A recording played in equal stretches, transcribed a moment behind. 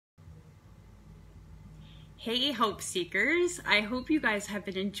Hey Hope Seekers, I hope you guys have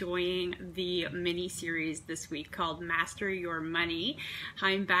been enjoying the mini series this week called Master Your Money.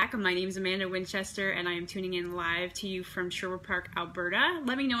 I'm back. My name is Amanda Winchester and I am tuning in live to you from Sherwood Park, Alberta.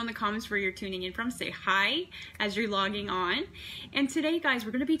 Let me know in the comments where you're tuning in from. Say hi as you're logging on. And today guys,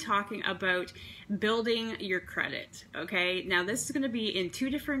 we're going to be talking about building your credit. Okay, now this is going to be in two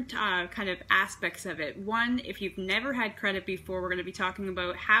different kind of aspects of it. One, if you've never had credit before, we're going to be talking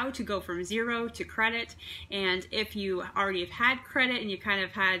about how to go from zero to credit. And if you already have had credit and you kind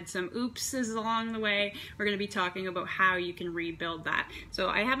of had some oopses along the way, we're going to be talking about how you can rebuild that. So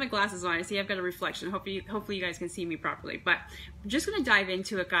I have my glasses on. I see I've got a reflection. Hopefully you guys can see me properly. But I'm just going to dive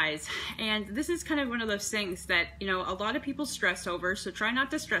into it, guys. And this is kind of one of those things that, you know, a lot of people stress over. So try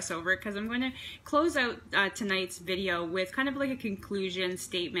not to stress over it, because I'm going to close out tonight's video with kind of like a conclusion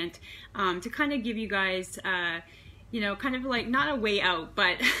statement to kind of give you guys you know, kind of like not a way out,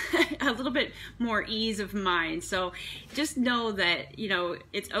 but a little bit more ease of mind. So just know that, you know,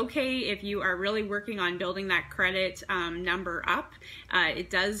 it's okay if you are really working on building that credit number up. It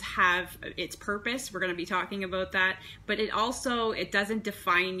does have its purpose. We're going to be talking about that, but it doesn't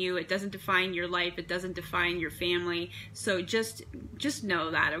define you. It doesn't define your life. It doesn't define your family. So just know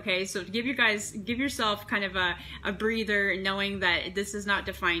that, okay? So give yourself kind of a breather, knowing that this does not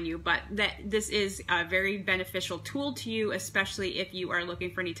define you, but that this is a very beneficial tool to you, especially if you are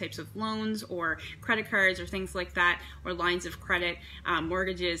looking for any types of loans or credit cards or things like that, or lines of credit,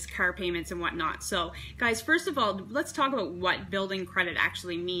 mortgages, car payments, and whatnot. So guys, first of all, let's talk about what building credit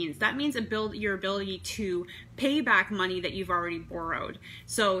actually means. That means your ability to pay back money that you've already borrowed.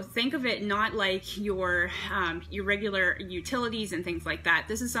 So think of it not like your regular utilities and things like that.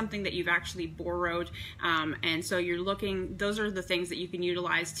 This is something that you've actually borrowed, and so those are the things that you can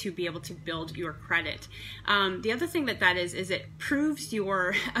utilize to be able to build your credit. The other thing that is it proves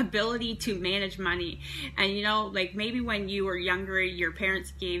your ability to manage money. And you know, like maybe when you were younger, your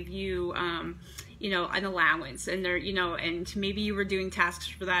parents gave you you know, an allowance, and and maybe you were doing tasks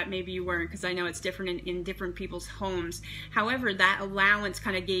for that, maybe you weren't, because I know it's different in different people's homes. However, that allowance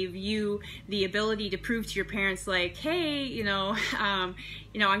kind of gave you the ability to prove to your parents, like, hey, you know, I'm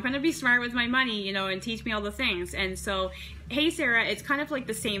going to be smart with my money, you know, and teach me all the things. And so, hey Sarah, it's kind of like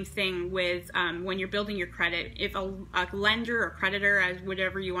the same thing with when you're building your credit. If a lender or creditor, as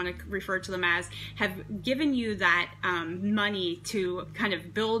whatever you want to refer to them as, have given you that money to kind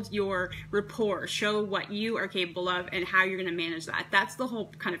of build your rapport, show what you are capable of and how you're going to manage that. That's the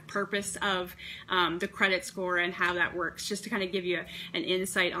whole kind of purpose of the credit score and how that works, just to kind of give you an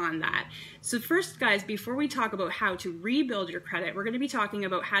insight on that. So first, guys, before we talk about how to rebuild your credit, we're going to be talking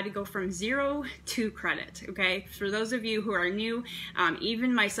about how to go from zero to credit, okay? For those of you who are new,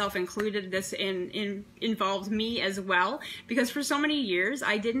 even myself included, this involved me as well, because for so many years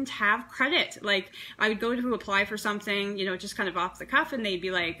I didn't have credit. Like, I would go to apply for something, you know, just kind of off the cuff, and they'd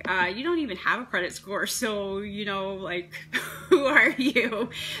be like, you don't even have a credit score, so, you know, like, who are you?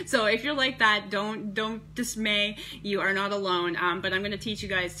 So if you're like that, don't dismay. You are not alone. But I'm going to teach you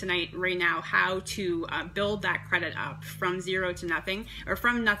guys tonight, right now, how to build that credit up from zero to nothing, or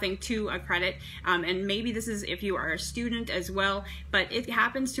from nothing to a credit. And maybe this is if you are a student as well, but it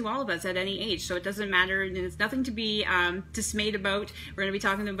happens to all of us at any age, so it doesn't matter, and it's nothing to be dismayed about. We're going to be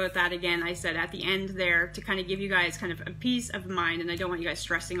talking about that again, I said, at the end there, to kind of give you guys kind of a peace of mind, and I don't want you guys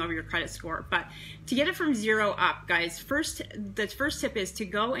stressing over your credit score. But to get it from zero up, guys, the first tip is to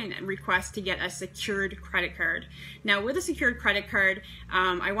go and request to get a secured credit card. Now, with a secured credit card,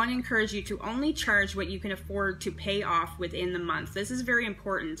 I want to encourage you to only charge what you can afford to pay off within the month. This is very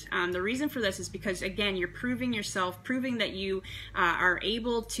important. The reason for this is because, again, you're proving that you are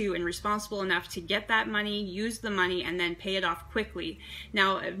able to and responsible enough to get that money, use the money, and then pay it off quickly.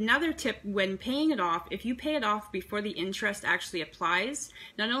 Now, another tip when paying it off, if you pay it off before the interest actually applies,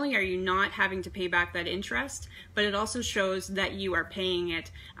 not only are you not having to pay back that interest, but it also shows that you are paying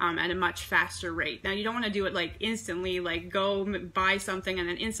it at a much faster rate. Now, you don't want to do it like instantly, like go buy something and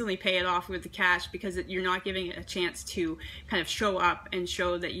then instantly pay it off with the cash, because you're not giving it a chance to kind of show up and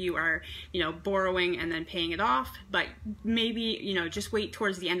show that you are, you know, borrowing and then paying it off. But maybe, you know, just wait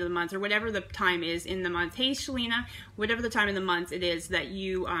towards the end of the month, or whatever the time is in the month. Hey Shalina, whatever the time in the month it is that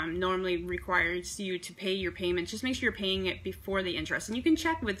you normally requires you to pay your payment, just make sure you're paying it before the interest. And you can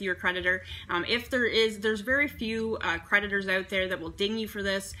check with your creditor. If there's very few creditors out there that will ding you for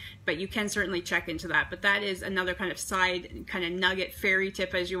this, but you can certainly check into that. But that is another kind of side, kind of nugget, fairy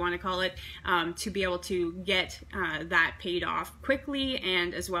tip, as you want to call it, to be able to get that paid off quickly,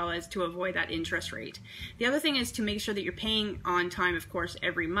 and as well as to avoid that interest rate. The other thing is to make sure sure that you're paying on time, of course,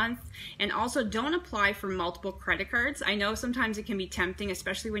 every month. And also don't apply for multiple credit cards. I know sometimes it can be tempting,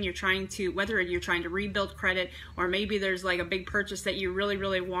 especially when you're trying to, whether you're trying to rebuild credit, or maybe there's like a big purchase that you really,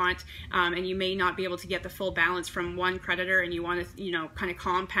 really want, and you may not be able to get the full balance from one creditor, and you want to, you know, kind of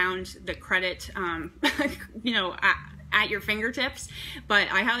compound the credit, you know, at your fingertips.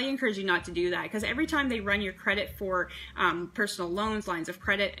 But I highly encourage you not to do that, because every time they run your credit for personal loans, lines of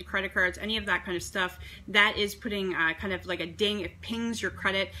credit, credit cards, any of that kind of stuff, that is putting kind of like a ding. It pings your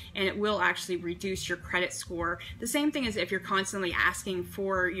credit, and it will actually reduce your credit score. The same thing as if you're constantly asking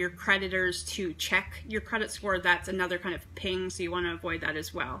for your creditors to check your credit score, that's another kind of ping, so you want to avoid that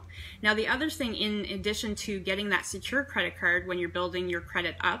as well. Now, the other thing, in addition to getting that secure credit card when you're building your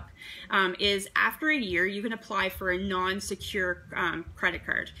credit up, is after a year you can apply for a non-secure credit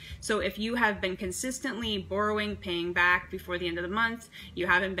card. So if you have been consistently borrowing, paying back before the end of the month, you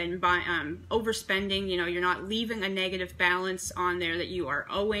haven't been overspending, you know, you're not leaving a negative balance on there that you are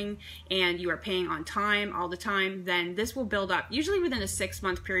owing, and you are paying on time all the time, then this will build up usually within a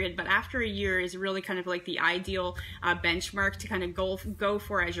 6-month period. But after a year is really kind of like the ideal benchmark to kind of go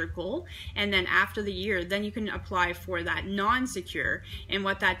for as your goal. And then after the year, then you can apply for that non-secure. And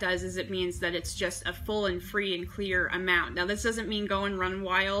what that does is it means that it's just a full and free and clear amount. Now, this doesn't mean go and run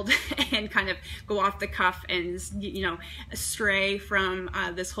wild and kind of go off the cuff and, you know, stray from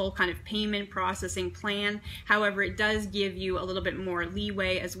this whole kind of payment processing plan. However, it does give you a little bit more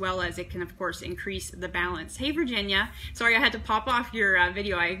leeway, as well as it can, of course, increase the balance. Hey, Virginia. Sorry, I had to pop off your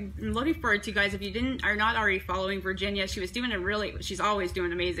video. I'm looking forward to, guys, if you are not already following Virginia, she was doing she's always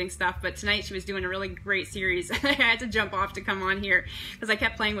doing amazing stuff, but tonight she was doing a really great series. I had to jump off to come on here because I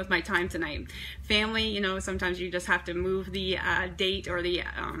kept playing with my time tonight. Family, you know, sometimes you just have to move the date or the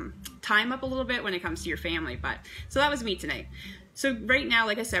time up a little bit when it comes to your family. But so that was me tonight. So right now,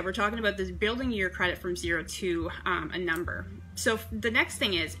 like I said, we're talking about this building your credit from 0 to a number. So the next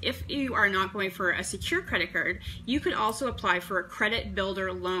thing is, if you are not going for a secure credit card, you could also apply for a credit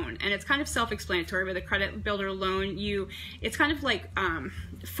builder loan. And it's kind of self-explanatory. With a credit builder loan, it's kind of like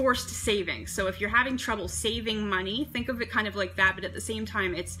forced savings. So if you're having trouble saving money, think of it kind of like that, but at the same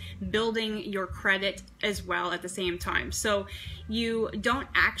time, it's building your credit as well at the same time. So you don't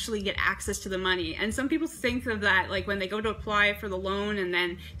actually get access to the money. And some people think of that like when they go to apply for the loan and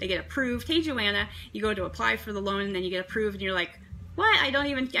then they get approved. Hey, Joanna, you go to apply for the loan and then you get approved, and you're like, what? I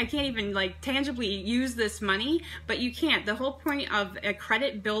can't even like tangibly use this money. But you can't. The whole point of a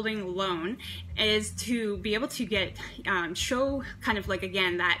credit building loan is to be able to get, show kind of like,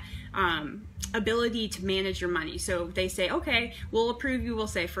 again, that ability to manage your money. So they say, okay, we'll approve you, we'll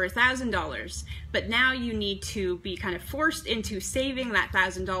say for $1,000, but now you need to be kind of forced into saving that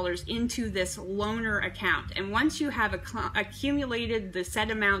 $1,000 into this loaner account. And once you have accumulated the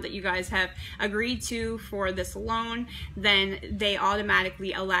set amount that you guys have agreed to for this loan, then they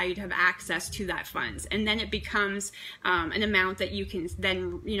automatically allow you to have access to that funds. And then it becomes an amount that you can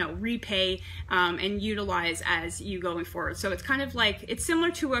then, you know, repay and utilize as you going forward. So it's kind of like, it's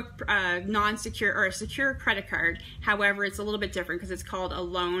similar to a non-secure or a secure credit card. However, it's a little bit different because it's called a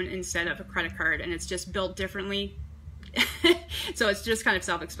loan instead of a credit card, and it's just built differently. So it's just kind of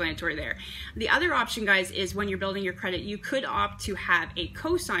self-explanatory there. The other option, guys, is when you're building your credit, you could opt to have a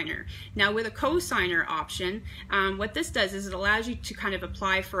cosigner. Now, with a cosigner option, what this does is it allows you to kind of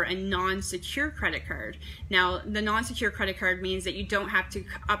apply for a non-secure credit card. Now, the non-secure credit card means that you don't have to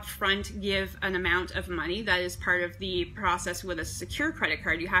upfront give an amount of money. That is part of the process with a secure credit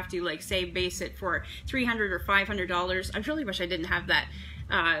card. You have to, like, say, base it for $300 or $500. I really wish I didn't have that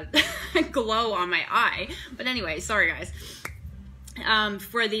glow on my eye, but anyway, sorry guys.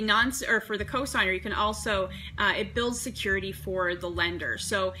 For the cosigner, you can also it builds security for the lender.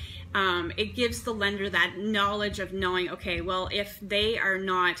 So it gives the lender that knowledge of knowing, okay, well, if they are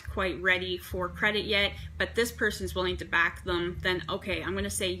not quite ready for credit yet, but this person's willing to back them, then okay, I'm going to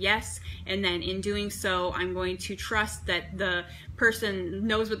say yes, and then in doing so, I'm going to trust that the person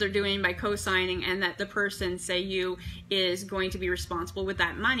knows what they're doing by co-signing, and that the person, say you, is going to be responsible with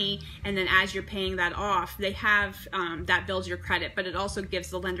that money. And then as you're paying that off, they have that builds your credit, but it also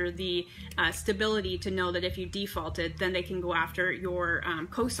gives the lender the stability to know that if you defaulted, then they can go after your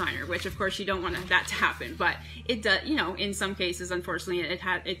co-signer, which of course you don't want that to happen, but it does, you know, in some cases, unfortunately,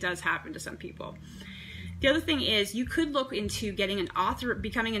 it does happen to some people. The other thing is you could look into getting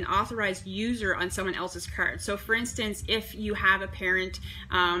becoming an authorized user on someone else's card. So for instance, if you have a parent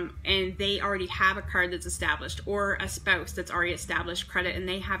and they already have a card that's established, or a spouse that's already established credit and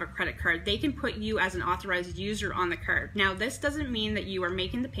they have a credit card, they can put you as an authorized user on the card. Now this doesn't mean that you are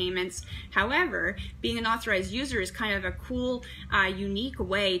making the payments. However, being an authorized user is kind of a cool, unique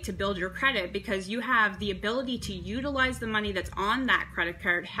way to build your credit, because you have the ability to utilize the money that's on that credit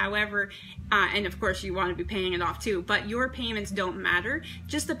card. However, and of course you want to be paying it off too, but your payments don't matter.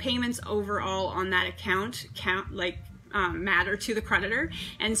 Just the payments overall on that account matter to the creditor.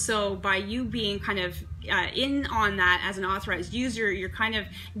 And so by you being kind of in on that as an authorized user, you're kind of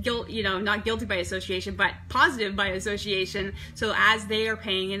not guilty by association, but positive by association. So as they are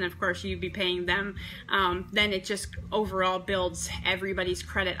paying, and of course you'd be paying them, then it just overall builds everybody's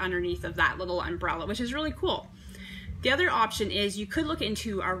credit underneath of that little umbrella, which is really cool. The other option is you could look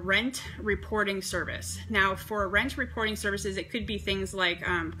into a rent reporting service. Now for rent reporting services, it could be things like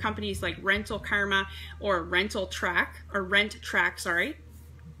companies like Rental Karma or Rent Track, sorry.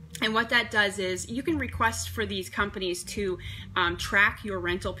 And what that does is you can request for these companies to track your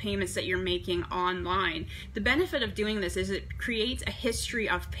rental payments that you're making online. The benefit of doing this is it creates a history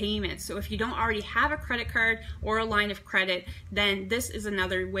of payments. So if you don't already have a credit card or a line of credit, then this is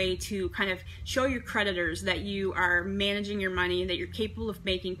another way to kind of show your creditors that you are managing your money, that you're capable of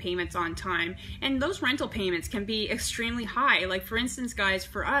making payments on time. And those rental payments can be extremely high. Like for instance, guys,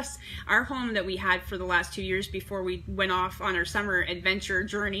 for us, our home that we had for the last 2 years before we went off on our summer adventure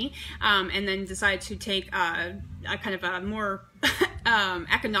journey, and then decided to take a kind of a more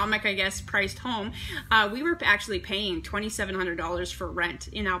economic, I guess, priced home, we were actually paying $2,700 for rent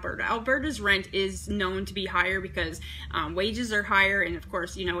in Alberta. Alberta's rent is known to be higher because wages are higher, and of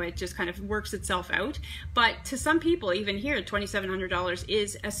course, it just kind of works itself out. But to some people, even here, $2,700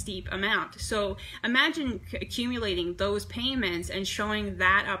 is a steep amount. So imagine accumulating those payments and showing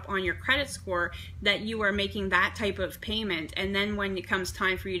that up on your credit score that you are making that type of payment. And then when it comes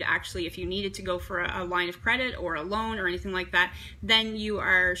time for you to actually, if you needed to go for a line of credit or a loan or anything like that, then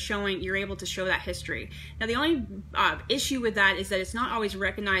you're able to show that history. Now the only issue with that is that it's not always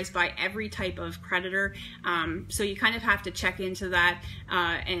recognized by every type of creditor, so you kind of have to check into that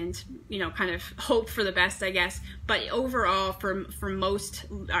and kind of hope for the best, I guess. But overall, for most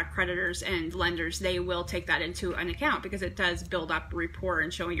creditors and lenders, they will take that into an account because it does build up rapport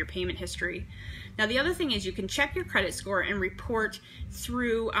and showing your payment history. Now the other thing is you can check your credit score and report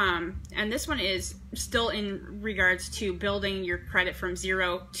through, and this one is still in regards to building your credit from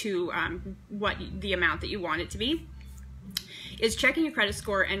zero to what the amount that you want it to be, is checking your credit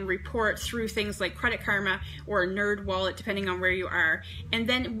score and report through things like Credit Karma or NerdWallet, depending on where you are. And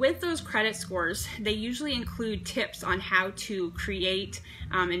then with those credit scores, they usually include tips on how to create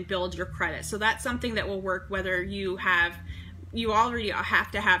and build your credit. So that's something that will work whether you already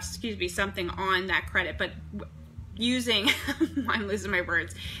have to have, something on that credit, but using, I'm losing my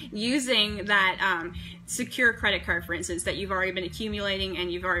words, using that secure credit card, for instance, that you've already been accumulating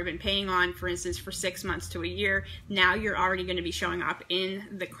and you've already been paying on, for instance, for 6 months to a year, now you're already going to be showing up in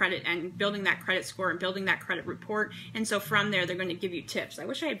the credit and building that credit score and building that credit report. And so from there, they're going to give you tips. I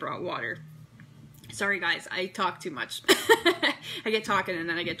wish I had brought water. Sorry guys, I talk too much. I get talking and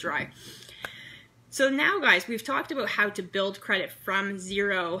then I get dry. So now, guys, we've talked about how to build credit from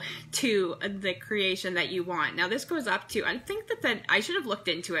zero to the creation that you want. Now, this goes up to, I think that I should have looked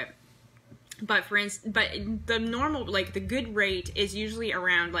into it. But for instance, the normal, like the good rate is usually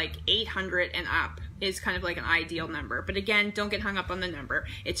around like 800 and up is kind of like an ideal number. But again, don't get hung up on the number.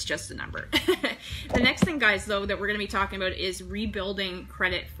 It's just a number. The next thing, guys, though, that we're going to be talking about is rebuilding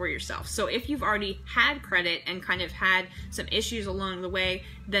credit for yourself. So if you've already had credit and kind of had some issues along the way,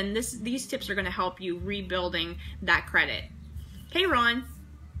 then these tips are going to help you rebuilding that credit. Hey, Ron.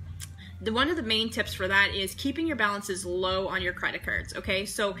 One of the main tips for that is keeping your balances low on your credit cards, okay?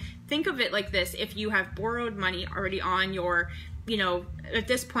 So think of it like this. If you have borrowed money already on your, at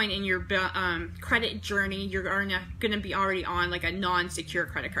this point in your credit journey, you're going to be already on like a non-secure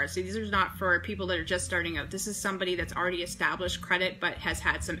credit card. So these are not for people that are just starting out. This is somebody that's already established credit but has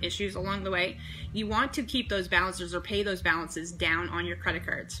had some issues along the way. You want to keep those balances or pay those balances down on your credit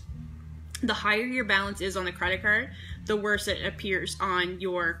cards. The higher your balance is on the credit card, the worse it appears on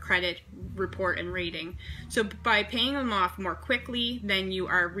your credit report and rating. So by paying them off more quickly, then you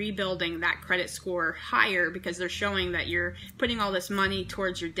are rebuilding that credit score higher because they're showing that you're putting all this money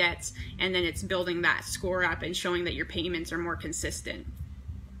towards your debts, and then it's building that score up and showing that your payments are more consistent.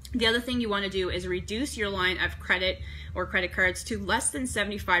 The other thing you want to do is reduce your line of credit or credit cards to less than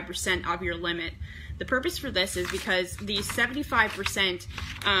 75% of your limit. The purpose for this is because the 75%,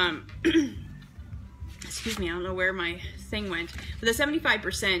 excuse me, I don't know where my thing went, but the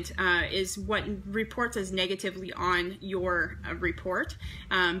 75% is what reports as negatively on your report.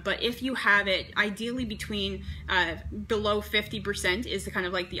 But if you have it, ideally between below 50% is the kind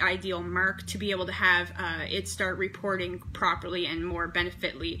of like the ideal mark to be able to have it start reporting properly and more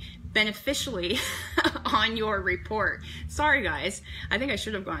beneficially on your report. Sorry guys, I think I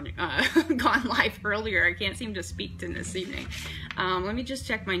should have gone live earlier. I can't seem to speak to this evening. Let me just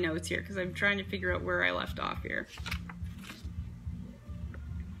check my notes here because I'm trying to figure out where I left off here.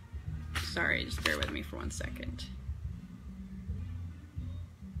 Sorry, just bear with me for 1 second.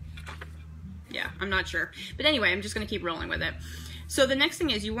 Yeah, I'm not sure. But anyway, I'm just going to keep rolling with it. So the next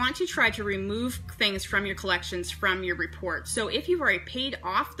thing is you want to try to remove things from your collections from your report. So if you've already paid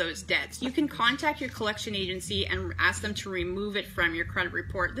off those debts, you can contact your collection agency and ask them to remove it from your credit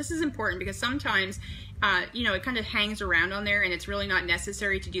report. This is important because sometimes you know, it kind of hangs around on there and it's really not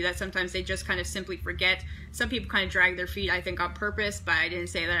necessary to do that. Sometimes they just kind of simply forget. Some people kind of drag their feet, I think on purpose, but I didn't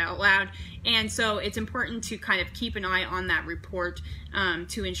say that out loud. And so it's important to kind of keep an eye on that report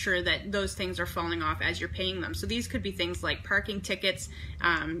to ensure that those things are falling off as you're paying them. So these could be things like parking tickets,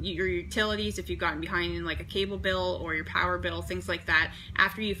 your utilities, if you've gotten behind in like a cable bill or your power bill, things like that.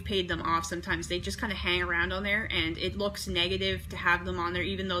 After you've paid them off, sometimes they just kind of hang around on there and it looks negative to have them on there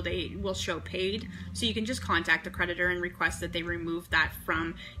even though they will show paid. So you can just contact the creditor and request that they remove that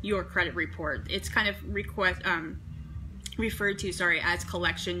from your credit report. It's kind of referred to, sorry, as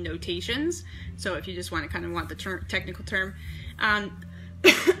collection notations. So if you just want to kind of want the technical term.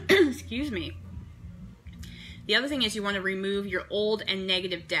 Excuse me. The other thing is you want to remove your old and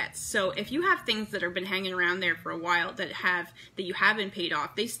negative debts. So if you have things that have been hanging around there for a while that you haven't paid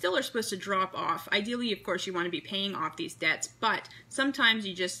off, they still are supposed to drop off. Ideally, of course, you want to be paying off these debts, but sometimes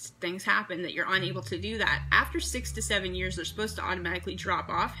things happen that you're unable to do that. After 6 to 7 years, they're supposed to automatically drop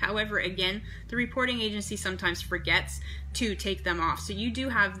off. However, again, the reporting agency sometimes forgets to take them off. So you do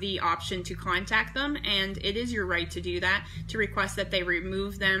have the option to contact them, and it is your right to do that, to request that they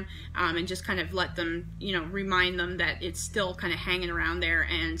remove them and just kind of let them, you know, remind them that it's still kind of hanging around there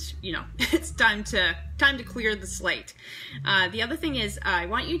and, you know, it's time to clear the slate. The other thing is I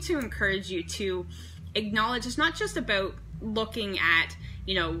want you to encourage you to acknowledge it's not just about looking at,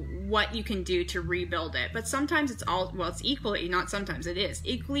 you know, what you can do to rebuild it, but sometimes it's equally, not sometimes, it is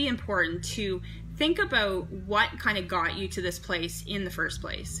equally important to think about what kind of got you to this place in the first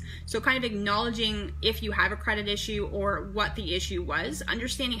place. So kind of acknowledging if you have a credit issue or what the issue was,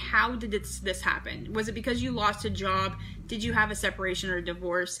 understanding how did this happen. Was it because you lost a job? Did you have a separation or a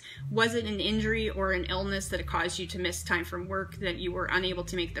divorce? Was it an injury or an illness that caused you to miss time from work, that you were unable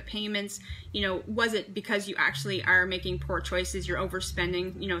to make the payments? You know, was it because you actually are making poor choices, you're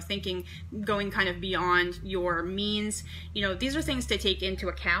overspending, you know, going kind of beyond your means? You know, these are things to take into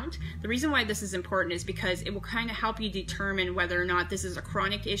account. The reason why this is important is because it will kind of help you determine whether or not this is a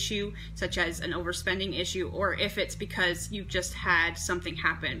chronic issue, such as an overspending issue, or if it's because you've just had something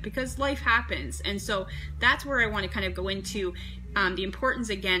happen, because life happens. And so that's where I want to kind of go into the importance,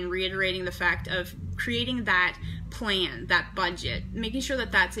 again, reiterating the fact of creating that plan, that budget, making sure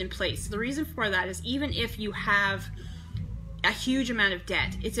that that's in place. The reason for that is even if you have a huge amount of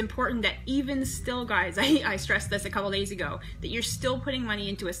debt, it's important that even still, guys, I stressed this a couple days ago, that you're still putting money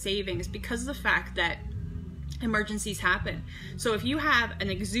into a savings because of the fact that emergencies happen. So if you have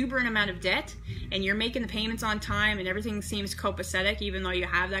an exuberant amount of debt and you're making the payments on time and everything seems copacetic, even though you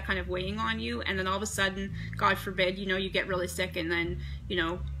have that kind of weighing on you, and then all of a sudden, God forbid, you know, you get really sick and then, you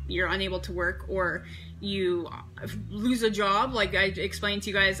know, you're unable to work, or you lose a job, like I explained to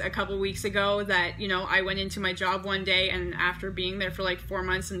you guys a couple weeks ago that, you know, I went into my job one day and after being there for like 4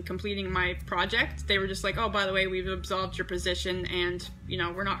 months and completing my project, they were just like, oh, by the way, we've absolved your position and, you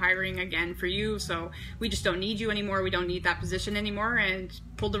know, we're not hiring again for you, so we just don't need you anymore, we don't need that position anymore, and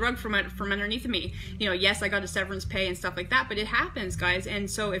pulled the rug from underneath of me. You know, yes, I got a severance pay and stuff like that, but it happens, guys. And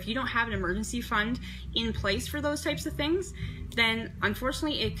so if you don't have an emergency fund in place for those types of things, then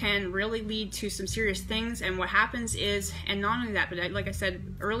unfortunately it can really lead to some serious things. And what happens is, and not only that, but like I said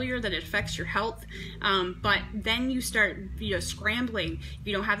earlier, that it affects your health, but then you start, you know, scrambling. If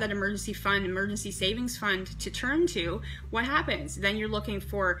you don't have that emergency fund, emergency savings fund to turn to, what happens? Then you're looking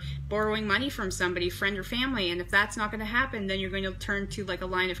for borrowing money from somebody, friend or family, and if that's not going to happen, then you're going to turn to like a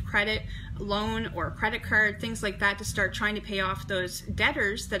line of credit, loan, or a credit card, things like that, to start trying to pay off those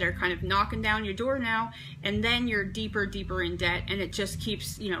debtors that are kind of knocking down your door now, and then you're deeper in debt, and it just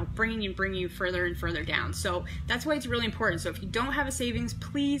keeps, you know, bringing you further and further down. So that's why it's really important. So if you don't have a savings,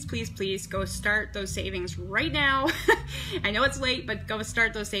 please go start those savings right now. I know it's late, but go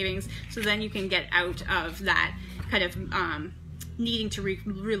start those savings so then you can get out of that kind of needing to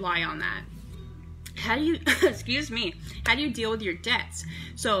rely on that. how do you, excuse me, how do you deal with your debts?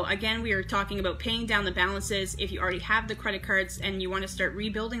 So again, we are talking about paying down the balances. If you already have the credit cards and you want to start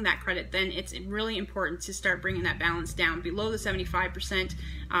rebuilding that credit, then it's really important to start bringing that balance down below the 75%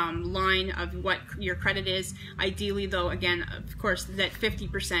 line of what your credit is. Ideally though, again, of course, that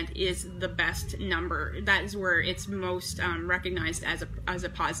 50% is the best number. That is where it's most recognized as a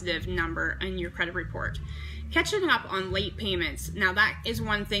positive number in your credit report. Catching up on late payments. Now that is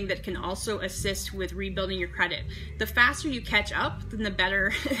one thing that can also assist with rebuilding your credit. The faster you catch up, then the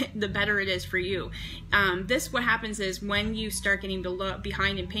better the better it is for you. What happens is when you start getting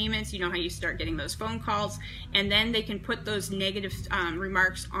behind in payments, you know how you start getting those phone calls, and then they can put those negative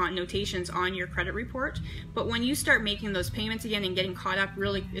remarks on notations on your credit report. But when you start making those payments again and getting caught up,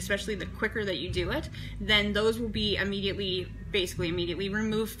 really, especially the quicker that you do it, then those will be basically immediately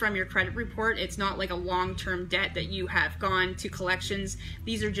removed from your credit report. It's not like a long-term debt that you have gone to collections.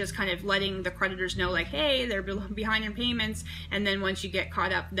 These are just kind of letting the creditors know, like, hey, they're behind in payments, and then once you get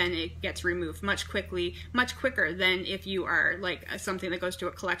caught up, then it gets removed much quicker than if you are like something that goes to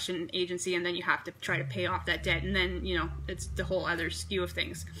a collection agency and then you have to try to pay off that debt, and then, you know, it's the whole other skew of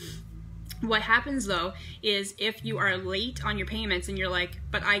things. What happens though is if you are late on your payments and you're like,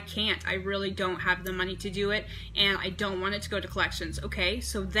 but I can't, I really don't have the money to do it, and I don't want it to go to collections. Okay,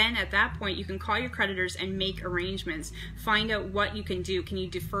 so then at that point you can call your creditors and make arrangements. Find out what you can do. Can you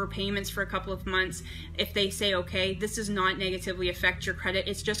defer payments for a couple of months? If they say, okay, this does not negatively affect your credit,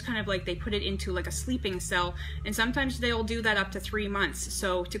 it's just kind of like they put it into like a sleeping cell, and sometimes they'll do that up to 3 months.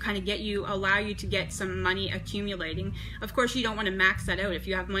 So to kind of allow you to get some money accumulating. Of course, you don't want to max that out. If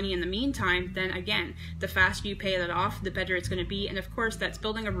you have money in the meantime, then again, the faster you pay that off, the better it's going to be. And of course, that's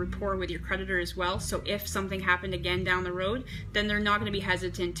building a rapport with your creditor as well. So if something happened again down the road, then they're not going to be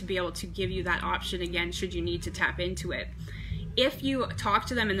hesitant to be able to give you that option again should you need to tap into it. If you talk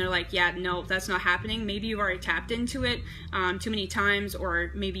to them and they're like, yeah, no, that's not happening, maybe you've already tapped into it too many times,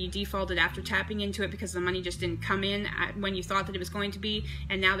 or maybe you defaulted after tapping into it because the money just didn't come in when you thought that it was going to be,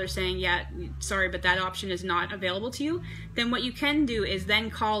 and now they're saying, yeah, sorry, but that option is not available to you, then what you can do is then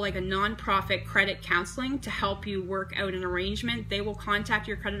call like a nonprofit credit counseling to help you work out an arrangement. They will contact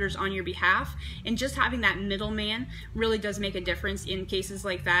your creditors on your behalf, and just having that middleman really does make a difference in cases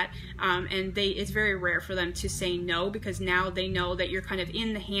like that, and it's very rare for them to say no, because now they know that you're kind of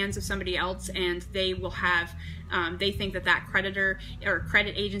in the hands of somebody else, and they will have they think that creditor or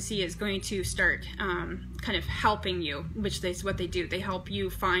credit agency is going to start kind of helping you, which is what they do. They help you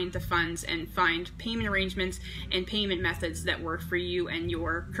find the funds and find payment arrangements and payment methods that work for you and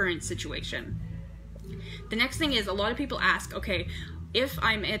your current situation. The next thing is, a lot of people ask, okay, if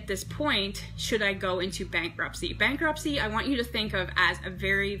I'm at this point, should I go into bankruptcy? Bankruptcy, I want you to think of as a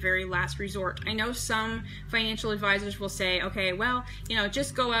very, very last resort. I know some financial advisors will say, okay, well, you know,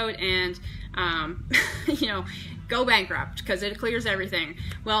 just go out and, you know, go bankrupt because it clears everything.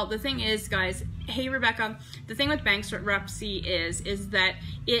 Well, the thing is, guys, hey, Rebecca, the thing with bankruptcy is that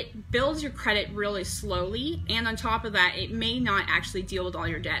it builds your credit really slowly, and on top of that, it may not actually deal with all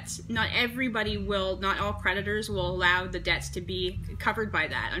your debts. Not all creditors will allow the debts to be covered by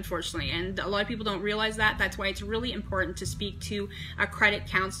that, unfortunately, and a lot of people don't realize that. That's why it's really important to speak to a credit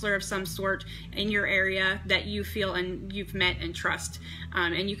counselor of some sort in your area that you feel and you've met and trust.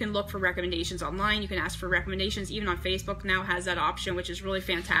 And you can look for recommendations online. You can ask for recommendations. Even on Facebook now has that option, which is really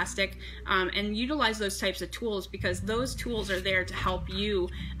fantastic. And utilize those types of tools, because those tools are there to help you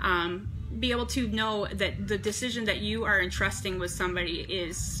be able to know that the decision that you are entrusting with somebody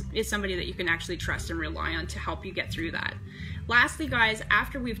is somebody that you can actually trust and rely on to help you get through that. Lastly, guys,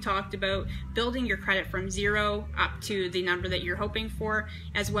 after we've talked about building your credit from 0 up to the number that you're hoping for,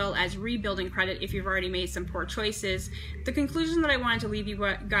 as well as rebuilding credit if you've already made some poor choices, the conclusion that I wanted to leave you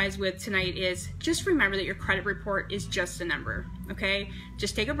guys with tonight is just remember that your credit report is just a number, okay?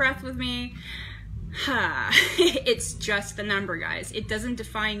 Just take a breath with me. It's just a number, guys. It doesn't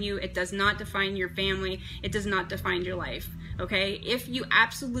define you. It does not define your family. It does not define your life. Okay, if you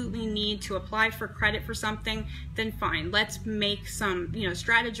absolutely need to apply for credit for something, then fine. Let's make some,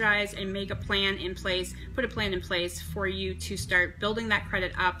 strategize and make a plan in place, put a plan in place for you to start building that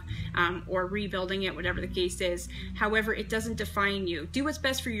credit up or rebuilding it, whatever the case is. However, it doesn't define you. Do what's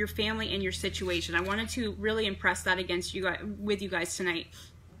best for your family and your situation. I wanted to really impress that with you guys tonight.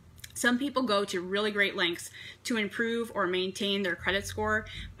 Some people go to really great lengths to improve or maintain their credit score,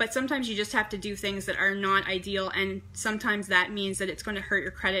 but sometimes you just have to do things that are not ideal, and sometimes that means that it's going to hurt your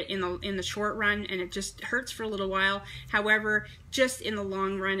credit in the short run, and it just hurts for a little while. However, just in the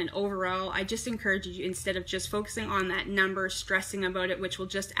long run and overall, I just encourage you, instead of just focusing on that number, stressing about it, which will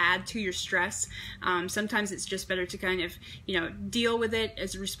just add to your stress, sometimes it's just better to kind of, deal with it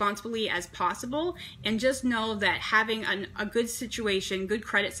as responsibly as possible, and just know that having a good situation, good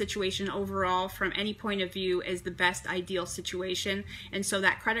credit situation overall from any point of view is the best ideal situation. And so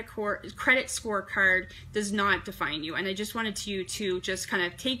that credit scorecard does not define you. And I just wanted you to just kind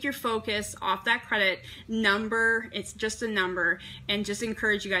of take your focus off that credit number. It's just a number, and just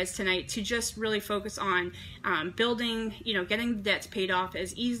encourage you guys tonight to just really focus on building, getting the debts paid off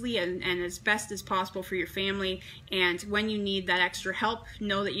as easily and as best as possible for your family. And when you need that extra help,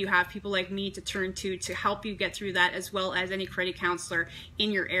 know that you have people like me to turn to help you get through that, as well as any credit counselor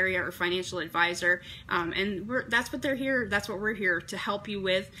in your area or financial advisor. And that's what they're here. That's what we're here to help you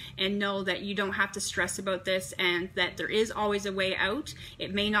with. And know that you don't have to stress about this, and that there is always a way out.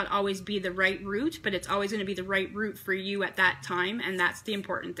 It may not always be the right route, but it's always going to be the right route for you at that time, and that's the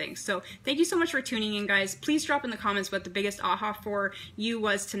important thing. So thank you so much for tuning in, guys. Please drop in the comments what the biggest aha for you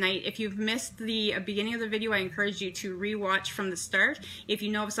was tonight. If you've missed the beginning of the video, I encourage you to re-watch from the start. If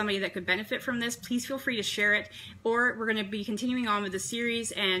you know of somebody that could benefit from this, please feel free to share it. Or we're going to be continuing on with the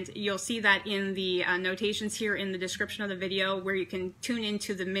series, and you'll see that in the notations here in the description of the video, where you can tune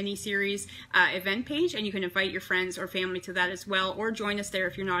into the mini-series event page, and you can invite your friends or family to that as well, or join us there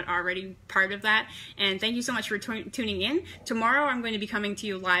if you're not already part of that. And thank you so much for tuning in. Tomorrow I'm going to be coming to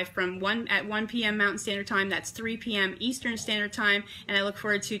you live from 1 p.m. Mountain Standard Time. That's 3 p.m. Eastern Standard Time, and I look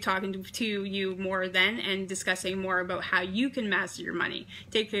forward to talking to you more then and discussing more about how you can master your money.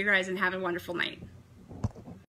 Take care, guys, and have a wonderful night.